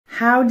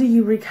How do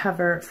you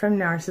recover from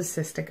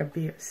narcissistic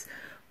abuse?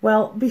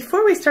 Well,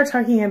 before we start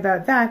talking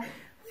about that,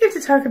 we have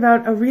to talk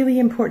about a really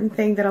important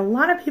thing that a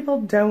lot of people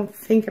don't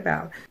think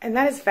about, and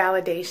that is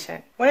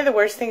validation. One of the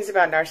worst things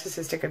about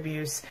narcissistic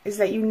abuse is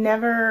that you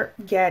never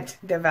get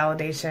the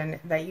validation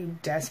that you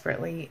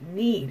desperately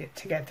need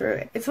to get through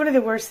it. It's one of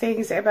the worst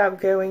things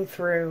about going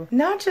through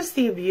not just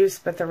the abuse,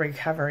 but the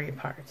recovery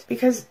part.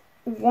 Because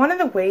one of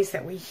the ways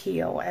that we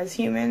heal as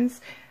humans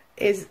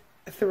is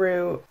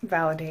through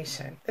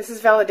validation. This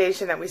is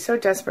validation that we so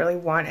desperately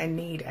want and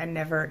need and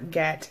never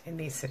get in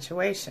these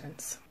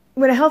situations.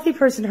 When a healthy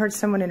person hurts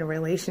someone in a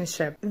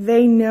relationship,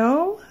 they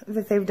know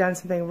that they've done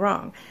something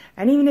wrong.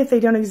 And even if they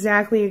don't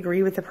exactly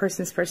agree with the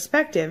person's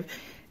perspective,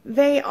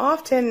 they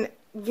often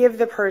give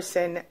the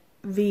person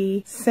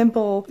the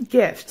simple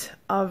gift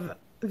of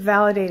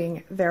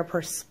validating their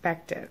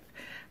perspective.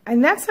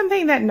 And that's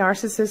something that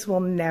narcissists will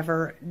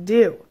never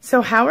do.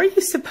 So how are you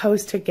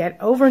supposed to get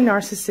over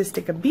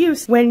narcissistic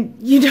abuse when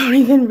you don't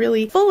even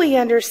really fully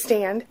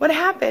understand what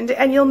happened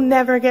and you'll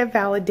never get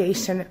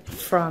validation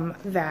from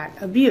that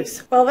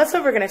abuse? Well, that's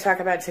what we're going to talk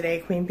about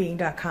today,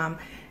 queenbeing.com.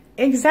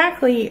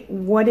 Exactly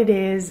what it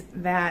is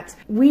that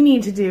we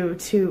need to do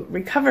to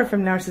recover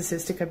from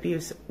narcissistic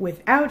abuse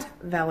without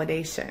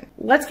validation.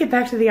 Let's get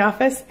back to the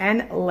office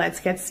and let's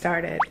get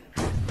started.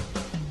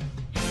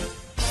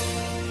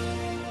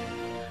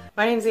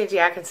 My name is Angie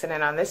Atkinson,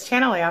 and on this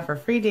channel I offer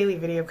free daily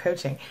video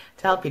coaching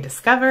to help you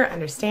discover,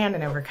 understand,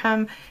 and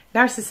overcome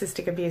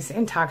narcissistic abuse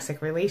in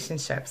toxic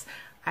relationships.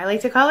 I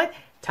like to call it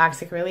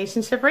toxic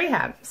relationship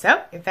rehab.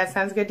 So if that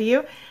sounds good to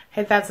you,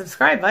 hit that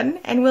subscribe button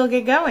and we'll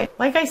get going.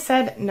 Like I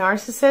said,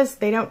 narcissists,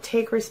 they don't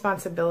take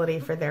responsibility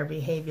for their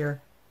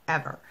behavior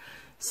ever.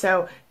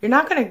 So you're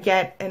not going to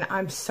get an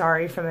I'm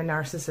sorry from a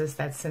narcissist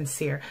that's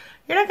sincere.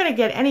 You're not going to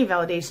get any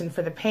validation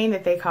for the pain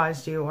that they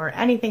caused you or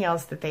anything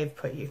else that they've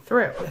put you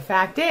through. The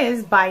fact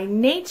is, by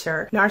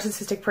nature,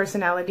 narcissistic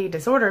personality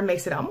disorder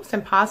makes it almost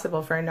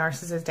impossible for a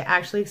narcissist to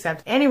actually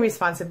accept any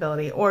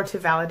responsibility or to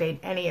validate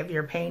any of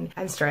your pain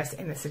and stress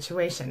in the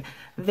situation.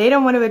 They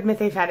don't want to admit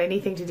they've had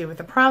anything to do with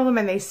the problem,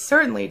 and they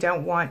certainly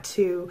don't want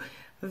to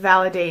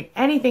validate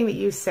anything that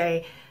you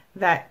say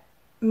that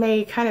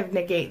may kind of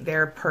negate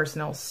their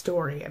personal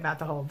story about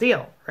the whole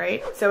deal,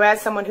 right? So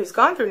as someone who's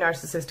gone through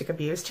narcissistic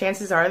abuse,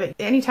 chances are that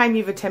anytime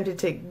you've attempted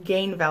to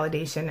gain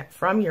validation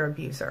from your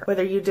abuser,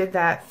 whether you did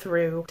that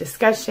through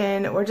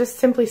discussion or just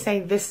simply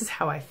saying, this is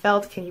how I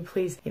felt, can you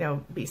please,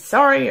 be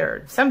sorry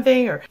or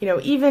something, or,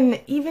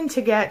 even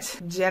to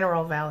get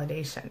general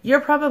validation,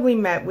 you're probably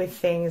met with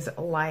things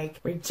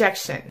like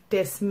rejection,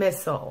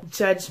 dismissal,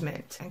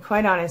 judgment, and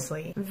quite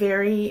honestly,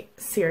 very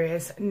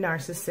serious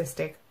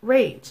narcissistic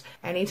rage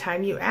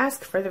anytime you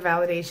ask for the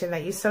validation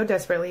that you so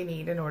desperately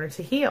need in order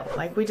to heal.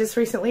 Like we just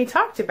recently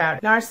talked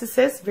about,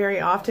 narcissists very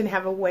often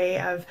have a way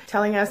of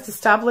telling us to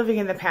stop living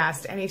in the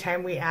past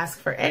anytime we ask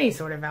for any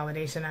sort of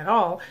validation at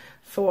all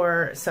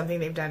for something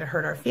they've done to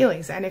hurt our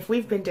feelings. And if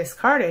we've been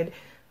discarded,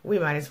 we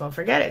might as well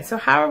forget it. So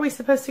how are we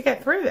supposed to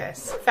get through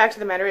this? The fact of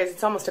the matter is,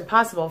 it's almost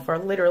impossible for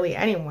literally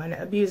anyone,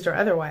 abused or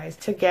otherwise,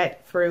 to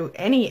get through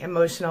any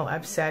emotional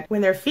upset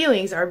when their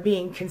feelings are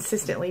being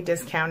consistently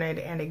discounted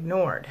and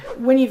ignored.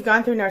 When you've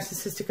gone through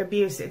narcissistic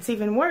abuse, it's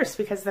even worse,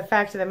 because the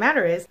fact of the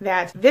matter is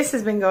that this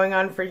has been going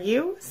on for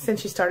you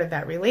since you started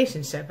that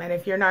relationship. And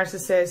if your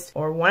narcissist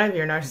or one of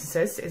your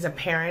narcissists is a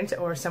parent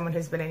or someone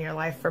who's been in your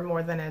life for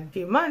more than a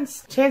few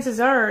months, chances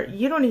are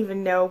you don't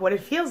even know what it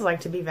feels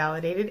like to be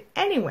validated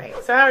anyway.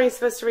 So how are you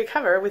supposed to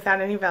recover without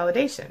any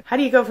validation? How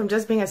do you go from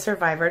just being a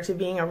survivor to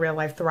being a real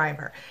life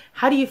thriver?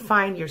 How do you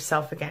find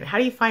yourself again? How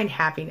do you find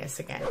happiness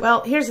again?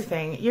 Well, here's the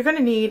thing. You're going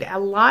to need a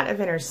lot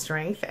of inner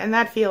strength, and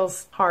that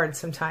feels hard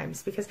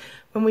sometimes because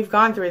when we've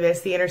gone through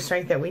this, the inner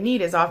strength that we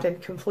need is often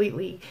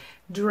completely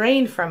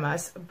drained from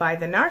us by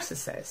the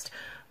narcissist.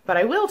 But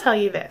I will tell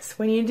you this,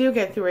 when you do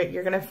get through it,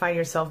 you're going to find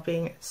yourself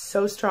being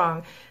so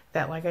strong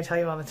that, like I tell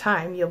you all the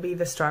time, you'll be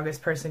the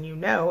strongest person you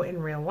know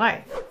in real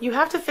life. You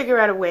have to figure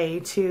out a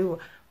way to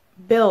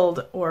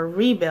build or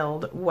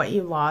rebuild what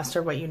you lost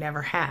or what you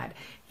never had.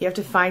 You have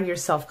to find your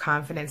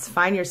self-confidence,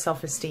 find your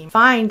self-esteem,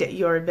 find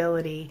your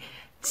ability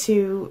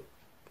to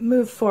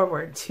move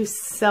forward, to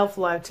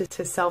self-love,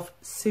 to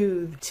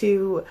self-soothe,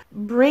 to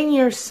bring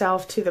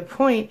yourself to the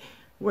point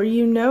where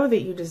you know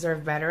that you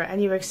deserve better and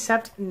you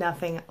accept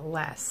nothing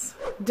less.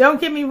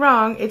 Don't get me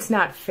wrong, it's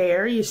not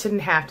fair. You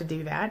shouldn't have to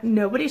do that.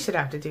 Nobody should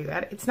have to do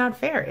that. It's not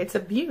fair. It's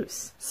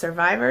abuse.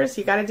 Survivors,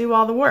 you got to do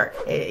all the work.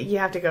 You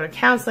have to go to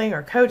counseling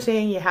or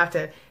coaching. You have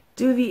to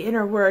do the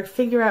inner work,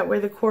 figure out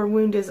where the core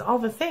wound is, all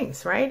the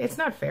things, right? It's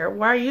not fair.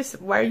 Why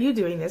are you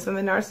doing this when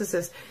the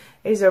narcissist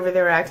is over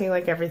there acting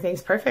like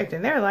everything's perfect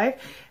in their life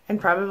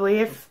and probably,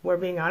 if we're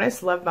being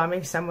honest, love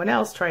bombing someone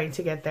else trying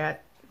to get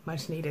that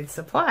much needed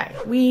supply.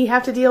 We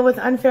have to deal with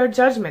unfair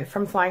judgment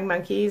from flying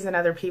monkeys and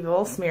other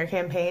people, smear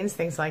campaigns,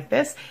 things like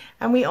this.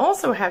 And we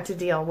also have to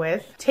deal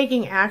with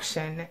taking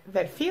action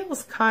that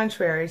feels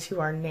contrary to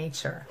our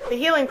nature. The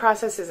healing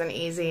process isn't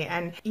easy.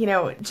 And,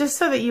 just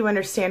so that you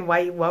understand why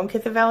you won't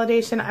get the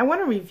validation, I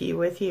want to review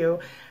with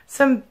you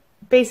some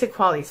basic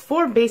qualities,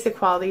 4 basic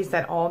qualities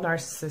that all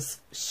narcissists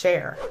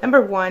share.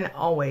 Number 1,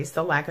 always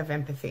the lack of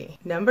empathy.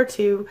 Number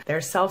 2,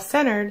 they're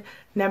self-centered.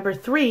 Number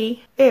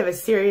 3, they have a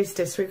serious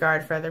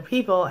disregard for other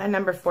people. And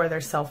number 4,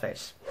 they're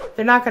selfish.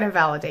 They're not going to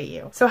validate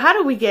you. So how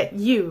do we get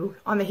you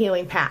on the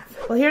healing path?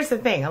 Well, here's the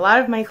thing. A lot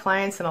of my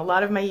clients and a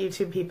lot of my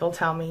YouTube people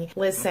tell me,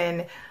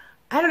 listen,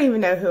 I don't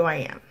even know who I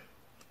am.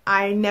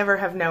 I never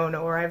have known,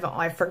 or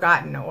I've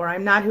forgotten, or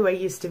I'm not who I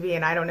used to be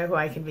and I don't know who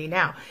I can be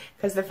now.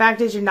 Because the fact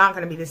is, you're not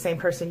going to be the same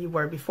person you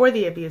were before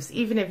the abuse,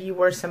 even if you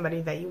were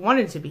somebody that you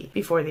wanted to be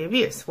before the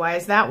abuse. Why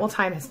is that? Well,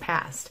 time has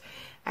passed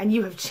and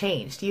you have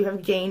changed. You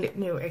have gained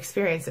new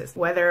experiences.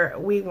 Whether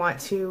we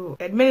want to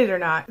admit it or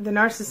not, the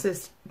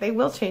narcissist, they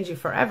will change you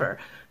forever.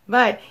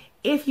 But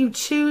if you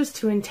choose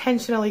to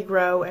intentionally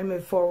grow and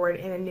move forward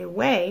in a new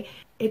way,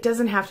 it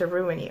doesn't have to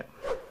ruin you.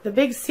 The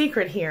big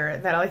secret here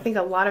that I think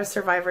a lot of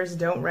survivors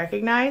don't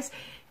recognize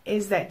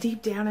is that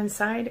deep down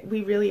inside,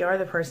 we really are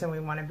the person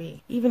we want to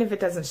be, even if it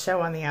doesn't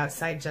show on the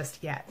outside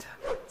just yet.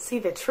 See,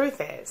 the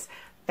truth is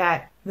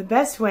that the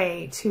best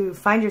way to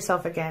find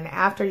yourself again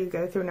after you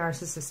go through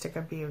narcissistic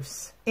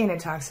abuse in a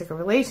toxic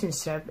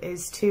relationship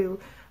is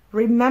to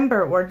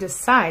remember or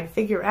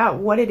figure out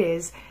what it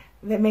is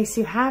that makes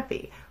you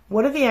happy.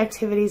 What are the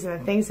activities and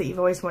the things that you've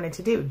always wanted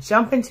to do?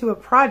 Jump into a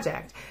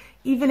project.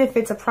 Even if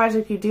it's a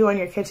project you do on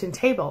your kitchen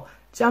table,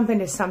 jump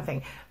into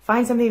something.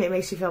 Find something that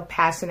makes you feel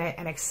passionate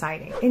and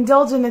exciting.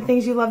 Indulge in the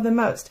things you love the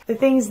most. The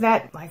things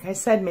that, like I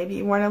said, maybe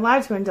you weren't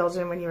allowed to indulge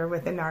in when you were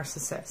with a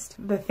narcissist.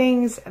 The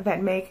things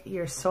that make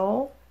your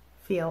soul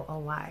feel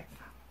alive.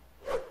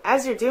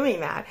 As you're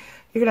doing that,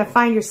 you're going to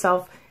find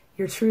yourself,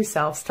 your true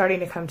self, starting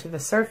to come to the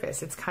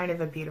surface. It's kind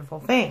of a beautiful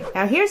thing.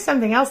 Now, here's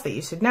something else that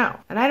you should know.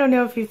 And I don't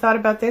know if you've thought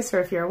about this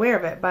or if you're aware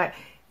of it, but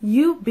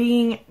you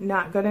being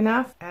not good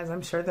enough, as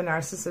I'm sure the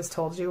narcissist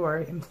told you or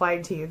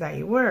implied to you that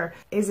you were,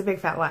 is a big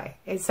fat lie.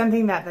 It's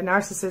something that the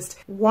narcissist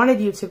wanted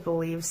you to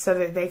believe so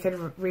that they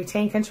could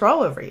retain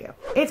control over you.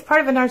 It's part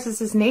of a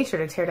narcissist's nature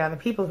to tear down the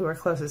people who are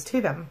closest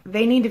to them.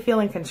 They need to feel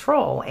in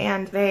control,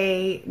 and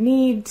they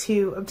need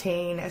to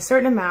obtain a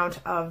certain amount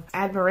of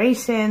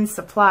admiration,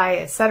 supply,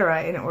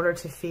 etc. in order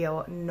to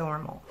feel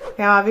normal.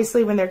 Now,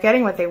 obviously, when they're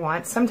getting what they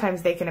want,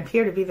 sometimes they can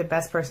appear to be the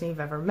best person you've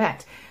ever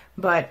met.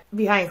 But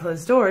behind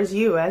closed doors,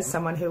 you, as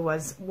someone who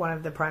was one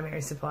of the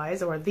primary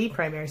supplies or the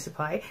primary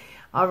supply,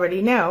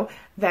 already know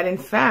that in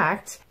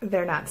fact,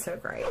 they're not so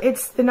great.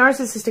 It's the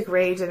narcissistic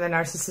rage and the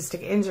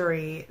narcissistic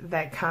injury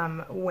that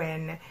come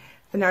when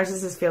the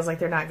narcissist feels like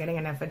they're not getting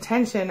enough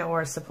attention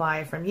or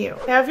supply from you.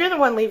 Now, if you're the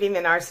one leaving the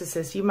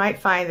narcissist, you might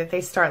find that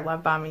they start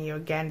love bombing you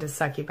again to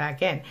suck you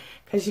back in.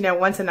 Because, you know,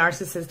 once a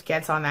narcissist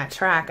gets on that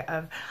track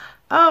of,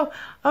 oh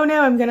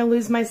no, I'm going to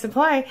lose my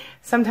supply,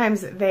 sometimes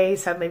they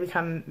suddenly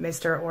become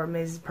Mr. or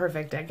Ms.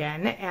 Perfect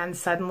again, and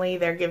suddenly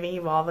they're giving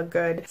you all the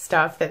good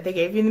stuff that they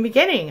gave you in the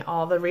beginning,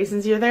 all the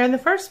reasons you're there in the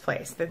first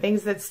place, the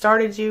things that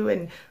started you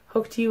and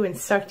hooked you and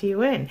sucked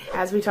you in.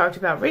 As we talked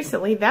about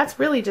recently, that's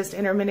really just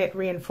intermittent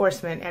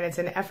reinforcement, and it's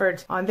an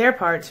effort on their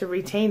part to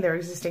retain their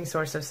existing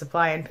source of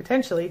supply and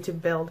potentially to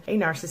build a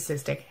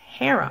narcissistic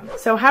harem.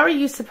 So how are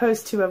you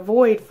supposed to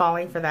avoid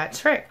falling for that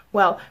trick?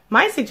 Well,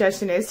 my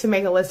suggestion is to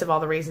make a list of all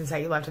the reasons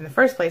that you left in the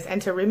first place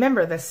and to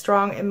remember the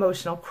strong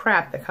emotional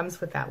crap that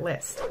comes with that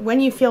list. When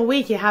you feel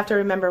weak, you have to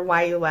remember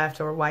why you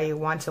left or why you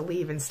want to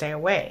leave and stay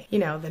away. You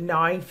know, the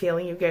gnawing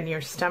feeling you get in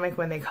your stomach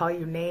when they call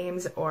you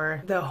names,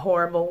 or the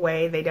horrible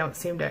way they don't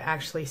seem to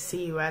actually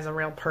see you as a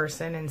real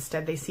person.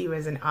 Instead, they see you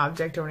as an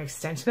object or an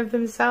extension of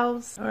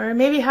themselves. Or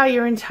maybe how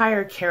your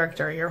entire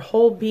character, your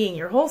whole being,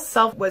 your whole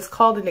self was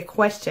called into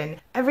question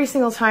every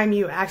single time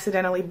you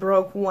accidentally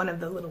broke one of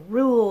the little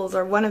rules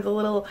or one of the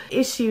little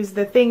issues,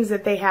 the things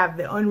that they have,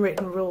 the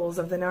unwritten rules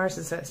of the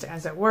narcissist,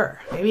 as it were.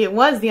 Maybe it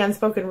was the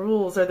unspoken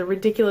rules or the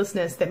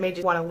ridiculousness that made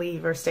you want to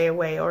leave or stay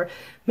away. Or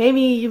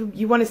maybe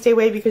you want to stay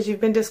away because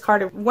you've been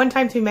discarded one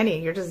time too many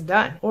and you're just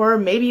done. Or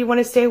maybe you want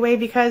to stay away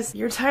because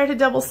you're tired of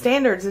double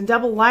standards and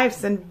double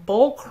lives and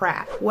bull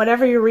crap.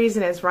 Whatever your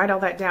reason is, write all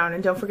that down,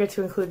 and don't forget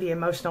to include the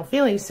emotional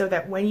feelings so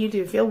that when you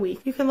do feel weak,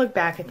 you can look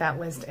back at that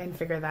list and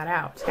figure that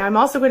out. Now, I'm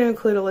also going to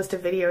include a list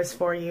of videos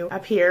for you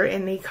up here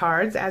in the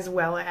cards as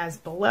well as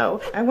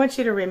below. I want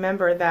you to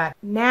remember that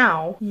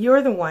now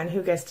you're the one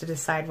who gets to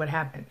decide what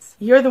happens.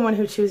 You're the one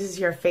who chooses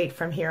your fate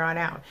from here on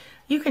out.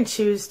 You can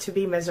choose to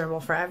be miserable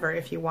forever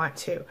if you want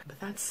to, but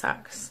that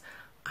sucks.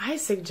 I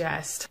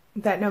suggest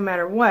that no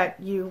matter what,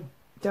 you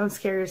don't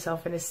scare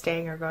yourself into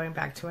staying or going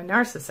back to a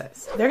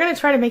narcissist. They're going to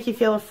try to make you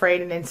feel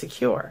afraid and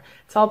insecure.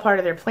 It's all part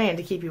of their plan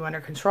to keep you under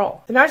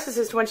control. The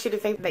narcissist wants you to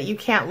think that you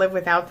can't live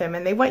without them,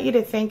 and they want you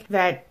to think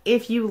that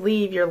if you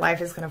leave, your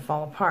life is going to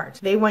fall apart.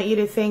 They want you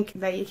to think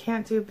that you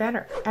can't do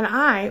better. And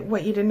I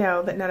want you to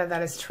know that none of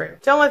that is true.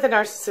 Don't let the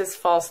narcissist's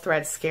false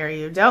threats scare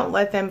you. Don't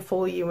let them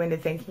fool you into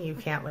thinking you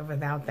can't live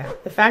without them.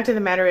 The fact of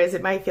the matter is,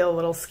 it might feel a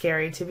little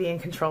scary to be in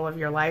control of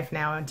your life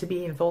now and to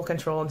be in full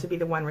control and to be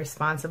the one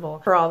responsible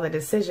for all the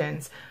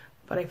decisions.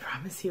 But I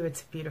promise you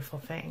it's a beautiful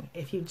thing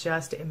if you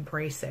just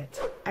embrace it.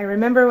 I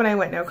remember when I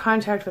went no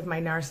contact with my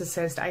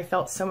narcissist, I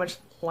felt so much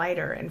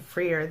lighter and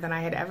freer than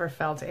I had ever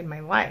felt in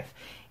my life.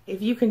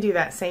 If you can do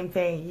that same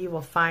thing, you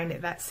will find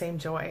that same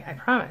joy, I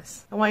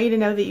promise. I want you to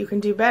know that you can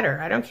do better.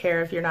 I don't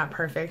care if you're not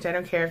perfect. I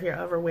don't care if you're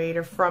overweight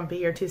or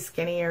frumpy or too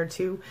skinny or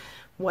too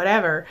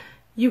whatever.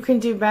 You can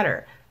do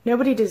better.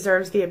 Nobody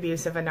deserves the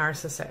abuse of a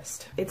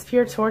narcissist. It's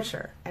pure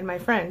torture. And my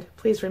friend,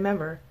 please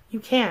remember, you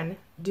can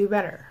do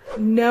better.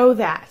 Know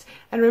that.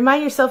 And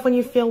remind yourself when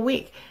you feel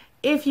weak.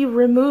 If you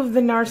remove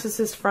the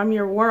narcissist from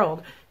your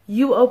world,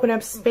 you open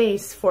up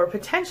space for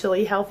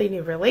potentially healthy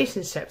new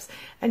relationships.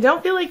 And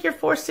don't feel like you're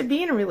forced to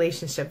be in a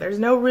relationship. There's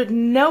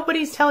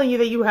nobody's telling you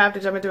that you have to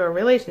jump into a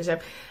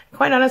relationship.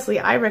 Quite honestly,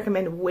 I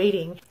recommend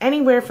waiting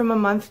anywhere from a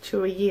month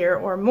to a year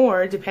or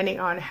more, depending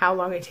on how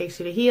long it takes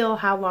you to heal,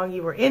 how long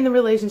you were in the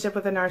relationship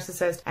with a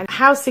narcissist, and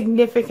how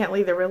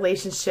significantly the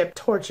relationship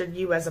tortured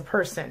you as a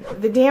person.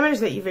 The damage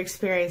that you've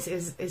experienced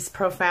is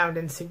profound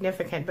and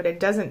significant, but it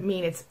doesn't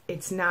mean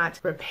it's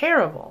not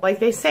repairable. Like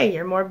they say,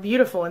 you're more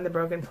beautiful in the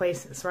broken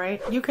places,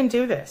 right? You can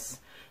do this.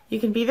 You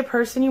can be the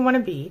person you want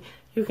to be.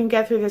 You can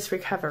get through this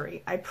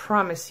recovery. I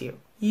promise you.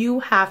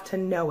 You have to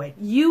know it.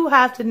 You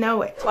have to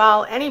know it.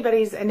 While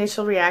anybody's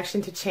initial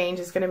reaction to change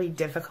is going to be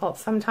difficult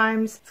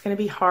sometimes, it's going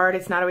to be hard.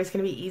 It's not always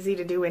going to be easy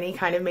to do any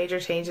kind of major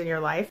change in your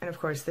life. And of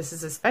course, this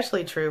is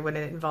especially true when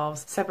it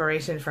involves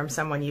separation from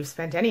someone you've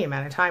spent any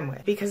amount of time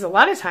with. Because a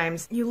lot of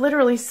times, you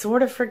literally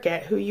sort of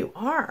forget who you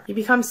are. You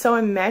become so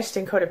enmeshed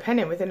and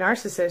codependent with a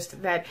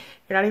narcissist that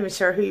you're not even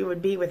sure who you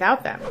would be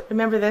without them.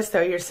 Remember this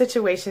though, your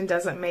situation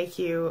doesn't make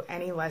you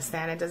any less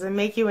than. It doesn't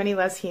make you any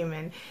less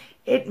human.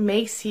 It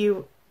makes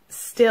you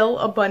still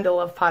a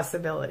bundle of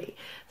possibility.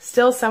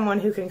 Still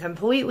someone who can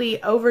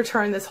completely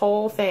overturn this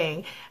whole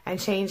thing and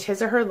change his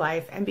or her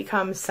life and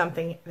become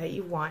something that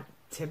you want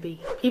to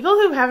be. People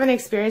who haven't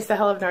experienced the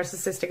hell of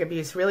narcissistic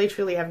abuse really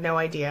truly have no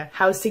idea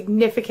how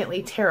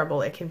significantly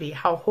terrible it can be,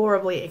 how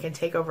horribly it can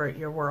take over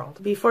your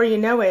world. Before you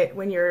know it,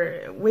 when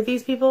you're with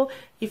these people,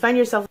 you find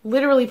yourself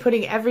literally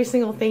putting every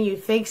single thing you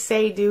think,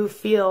 say, do,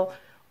 feel,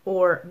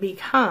 or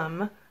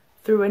become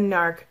through a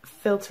narc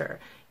filter.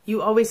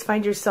 You always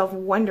find yourself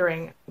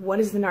wondering, what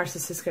is the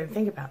narcissist going to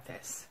think about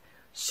this?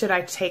 Should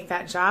I take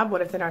that job?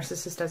 What if the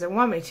narcissist doesn't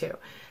want me to?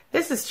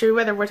 This is true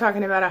whether we're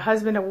talking about a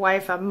husband, a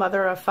wife, a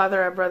mother, a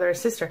father, a brother, a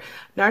sister.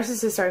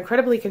 Narcissists are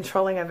incredibly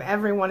controlling of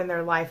everyone in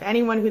their life,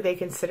 anyone who they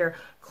consider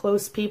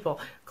close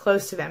people,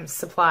 close to them,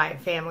 supply,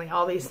 family,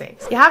 all these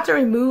things. You have to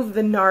remove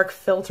the narc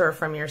filter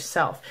from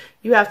yourself.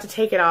 You have to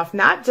take it off,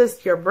 not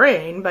just your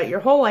brain, but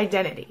your whole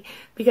identity.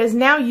 Because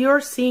now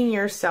you're seeing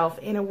yourself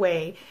in a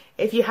way,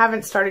 if you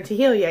haven't started to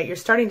heal yet, you're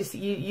starting to see,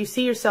 you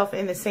see yourself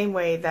in the same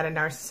way that a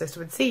narcissist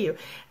would see you.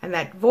 And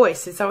that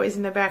voice is always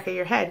in the back of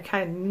your head,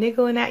 kind of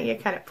niggling at you,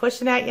 kind of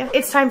pushing at you.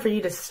 It's time for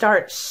you to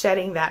start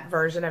shedding that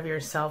version of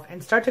yourself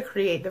and start to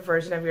create the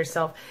version of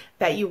yourself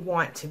that you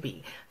want to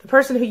be. The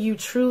person who you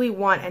truly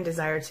want and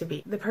desire to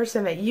be. The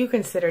person that you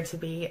consider to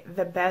be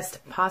the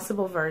best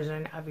possible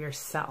version of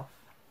yourself.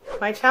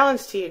 My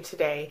challenge to you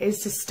today is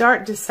to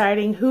start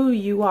deciding who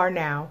you are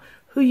now,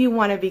 who you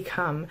want to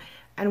become,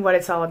 and what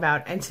it's all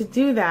about. And to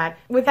do that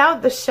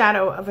without the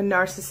shadow of a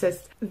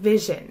narcissist's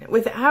vision,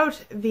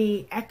 without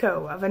the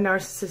echo of a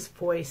narcissist's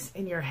voice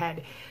in your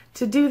head.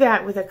 To do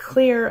that with a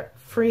clear,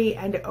 free,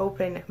 and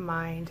open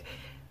mind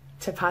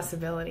to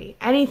possibility.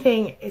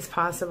 Anything is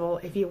possible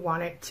if you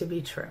want it to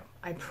be true.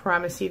 I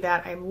promise you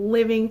that. I'm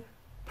living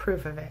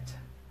proof of it.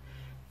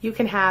 You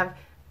can have,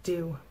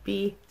 do,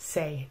 be,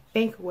 say,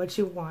 think what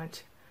you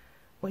want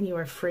when you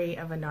are free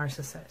of a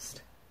narcissist,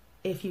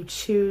 if you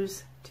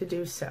choose to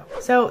do so.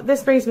 So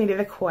this brings me to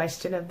the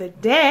question of the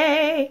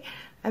day.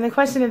 And the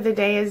question of the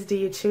day is, do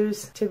you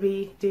choose to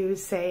be, do,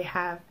 say,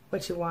 have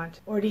what you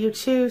want? Or do you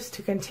choose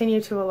to continue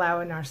to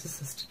allow a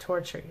narcissist to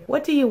torture you?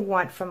 What do you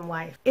want from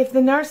life? If the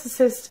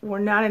narcissist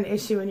were not an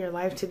issue in your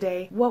life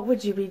today, what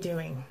would you be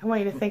doing? I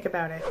want you to think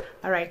about it.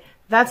 All right.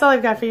 That's all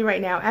I've got for you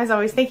right now. As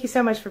always, thank you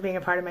so much for being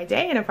a part of my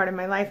day and a part of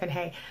my life. And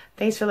hey,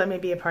 thanks for letting me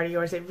be a part of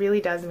yours. It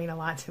really does mean a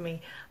lot to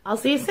me. I'll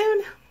see you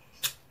soon.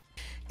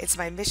 It's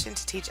my mission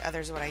to teach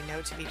others what I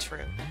know to be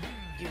true.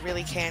 You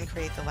really can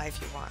create the life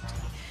you want.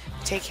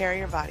 Take care of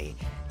your body,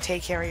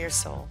 take care of your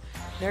soul,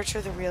 nurture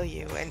the real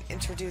you, and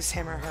introduce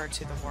him or her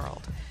to the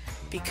world.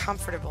 Be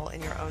comfortable in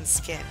your own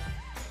skin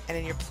and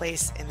in your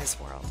place in this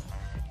world.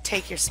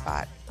 Take your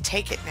spot,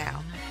 take it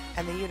now,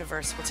 and the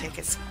universe will take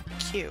its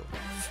cue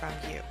from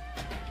you.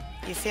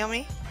 You feel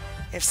me?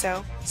 If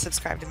so,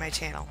 subscribe to my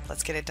channel.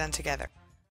 Let's get it done together.